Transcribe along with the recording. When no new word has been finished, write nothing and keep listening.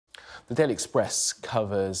The Daily Express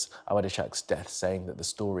covers Awadishak's death, saying that the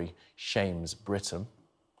story shames Britain.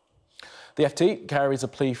 The FT carries a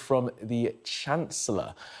plea from the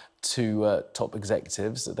Chancellor to top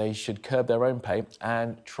executives that they should curb their own pay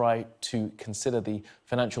and try to consider the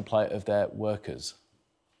financial plight of their workers.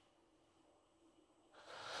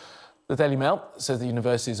 The Daily Mail says the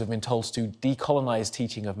universities have been told to decolonise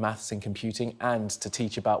teaching of maths and computing and to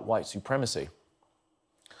teach about white supremacy.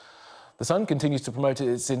 The Sun continues to promote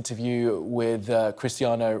its interview with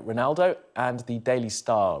Cristiano Ronaldo, and the Daily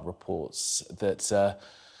Star reports that the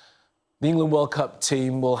England World Cup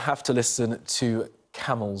team will have to listen to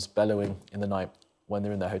camels bellowing in the night when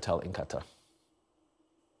they're in their hotel in Qatar.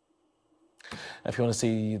 If you want to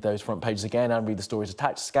see those front pages again and read the stories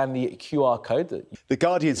attached, scan the QR code. The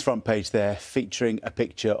Guardian's front page there featuring a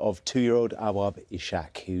picture of 2-year-old Awab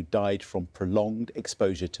Ishak, who died from prolonged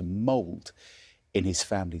exposure to mould in his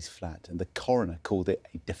family's flat. And the coroner called it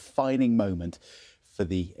a defining moment for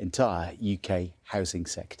the entire UK housing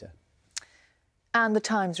sector. And the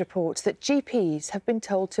Times reports that GPs have been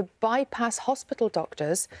told to bypass hospital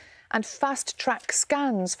doctors and fast-track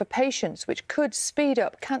scans for patients, which could speed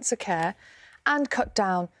up cancer care and cut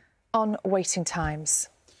down on waiting times.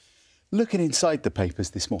 Looking inside the papers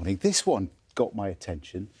this morning, this one got my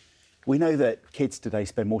attention. We know that kids today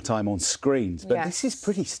spend more time on screens, but This is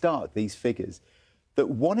pretty stark, these figures, that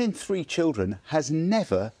 1 in 3 children has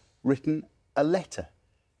never written a letter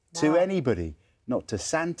to anybody. Not to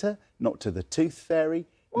Santa, not to the Tooth Fairy,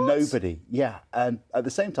 nobody. Yeah, and at the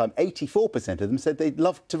same time, 84% of them said they'd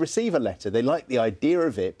love to receive a letter. They like the idea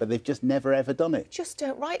of it, but they've just never, ever done it. Just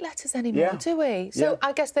don't write letters anymore, do we? So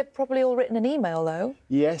I guess they've probably all written an email, though.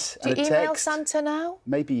 Yes, Do you email Santa now?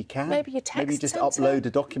 Maybe you can. Maybe you text Maybe you just Santa? upload a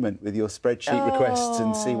document with your spreadsheet requests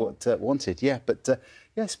and see what wanted. Yeah, but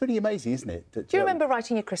yeah, it's pretty amazing, isn't it? Do you remember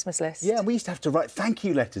writing your Christmas list? Yeah, and we used to have to write thank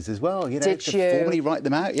you letters as well. You know, Did to you? Formally write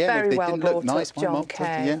them out. Yeah, Very if they well didn't brought look nice, up, John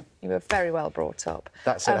Kay. Yeah. You were very well brought up.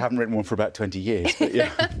 That said, I haven't written one for about 20 years, but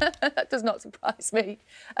yeah. That does not surprise me.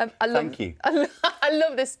 Thank you. I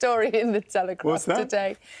love this story in the Telegraph What's that?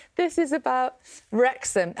 today. This is about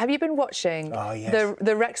Wrexham. Have you been watching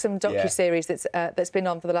the Wrexham docu-series that's been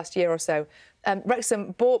on for the last year or so?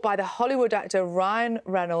 Wrexham, bought by the Hollywood actor Ryan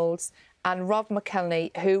Reynolds and Rob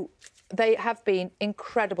McElhenney, who they have been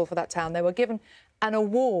incredible for that town. They were given an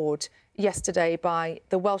award yesterday by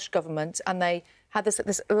the Welsh government, and they had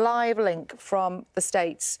this live link from the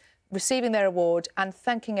States receiving their award and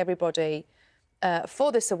thanking everybody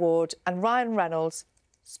for this award. And Ryan Reynolds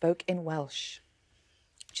spoke in Welsh,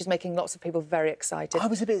 which is making lots of people very excited. I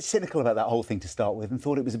was a bit cynical about that whole thing to start with and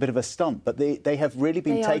thought it was a bit of a stunt, but they have really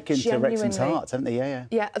been taken to Wrexham's hearts, haven't they? Yeah.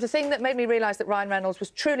 Yeah, the thing that made me realise that Ryan Reynolds was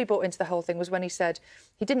truly bought into the whole thing was when he said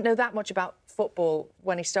he didn't know that much about football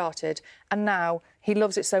when he started, and now he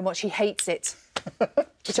loves it so much he hates it.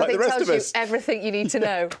 Which I think tells you everything you need to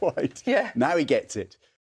know. Quite. Yeah. Now he gets it.